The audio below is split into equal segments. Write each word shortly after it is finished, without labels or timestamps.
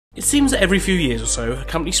It seems that every few years or so, a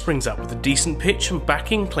company springs up with a decent pitch and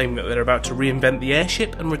backing, claiming that they're about to reinvent the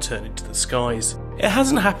airship and return it to the skies. It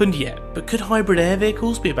hasn't happened yet, but could hybrid air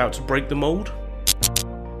vehicles be about to break the mould?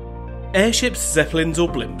 Airships, Zepplins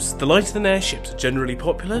or Blimps, the lighter-than airships are generally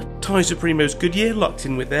popular. Ties to Primo's Goodyear locked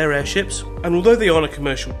in with their airships, and although they aren't a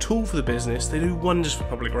commercial tool for the business, they do wonders for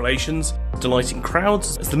public relations, delighting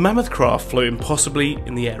crowds as the mammoth craft float impossibly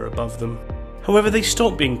in the air above them. However, they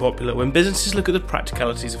stop being popular when businesses look at the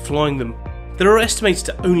practicalities of flying them. There are estimated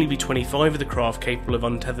to only be 25 of the craft capable of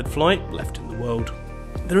untethered flight left in the world.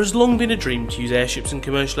 There has long been a dream to use airships in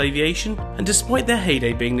commercial aviation, and despite their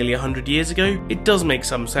heyday being nearly 100 years ago, it does make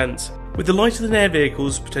some sense, with the lighter-than-air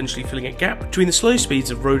vehicles potentially filling a gap between the slow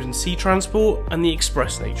speeds of road and sea transport and the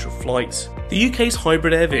express nature of flights. The UK's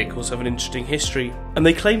hybrid air vehicles have an interesting history, and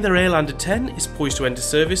they claim their Airlander 10 is poised to enter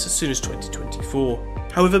service as soon as 2024.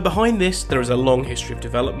 However, behind this, there is a long history of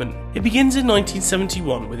development. It begins in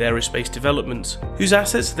 1971 with aerospace developments, whose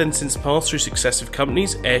assets have then since passed through successive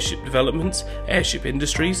companies: Airship Developments, Airship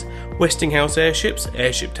Industries, Westinghouse Airships,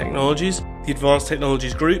 Airship Technologies, the Advanced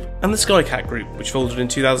Technologies Group, and the Skycat Group, which folded in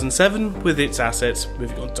 2007 with its assets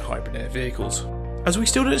moving on to hybrid air vehicles. As we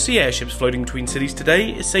still don't see airships floating between cities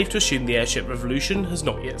today, it's safe to assume the airship revolution has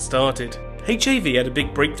not yet started. HAV had a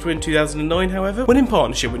big breakthrough in 2009, however, when in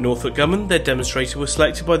partnership with Northrop Grumman, their demonstrator was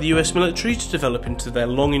selected by the US military to develop into their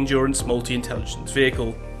long-endurance multi-intelligence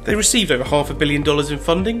vehicle. They received over $500 million in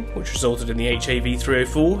funding, which resulted in the HAV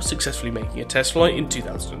 304 successfully making a test flight in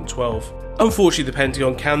 2012. Unfortunately, the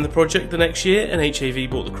Pentagon canned the project the next year, and HAV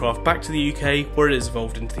brought the craft back to the UK, where it has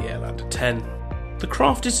evolved into the Airlander 10. The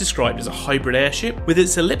craft is described as a hybrid airship, with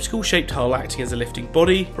its elliptical-shaped hull acting as a lifting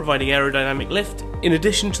body, providing aerodynamic lift, in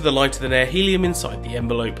addition to the lighter-than-air helium inside the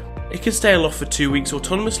envelope. It can stay aloft for 2 weeks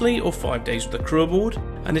autonomously or 5 days with a crew aboard,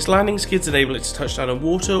 and its landing skids enable it to touch down on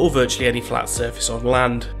water or virtually any flat surface on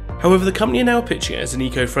land. However, the company are now pitching it as an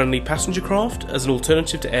eco-friendly passenger craft as an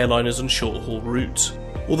alternative to airliners on short-haul routes.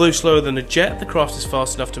 Although slower than a jet, the craft is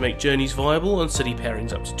fast enough to make journeys viable on city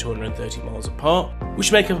pairings up to 230 miles apart,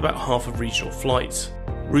 which make up about half of regional flights.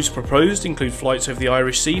 Routes proposed include flights over the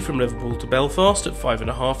Irish Sea from Liverpool to Belfast at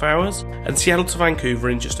 5.5 hours, and Seattle to Vancouver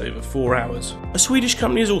in just over 4 hours. A Swedish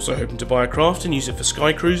company is also hoping to buy a craft and use it for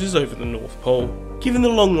sky cruises over the North Pole. Given the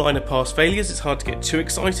long line of past failures, it's hard to get too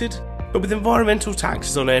excited, but with environmental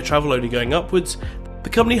taxes on air travel only going upwards, the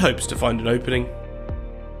company hopes to find an opening.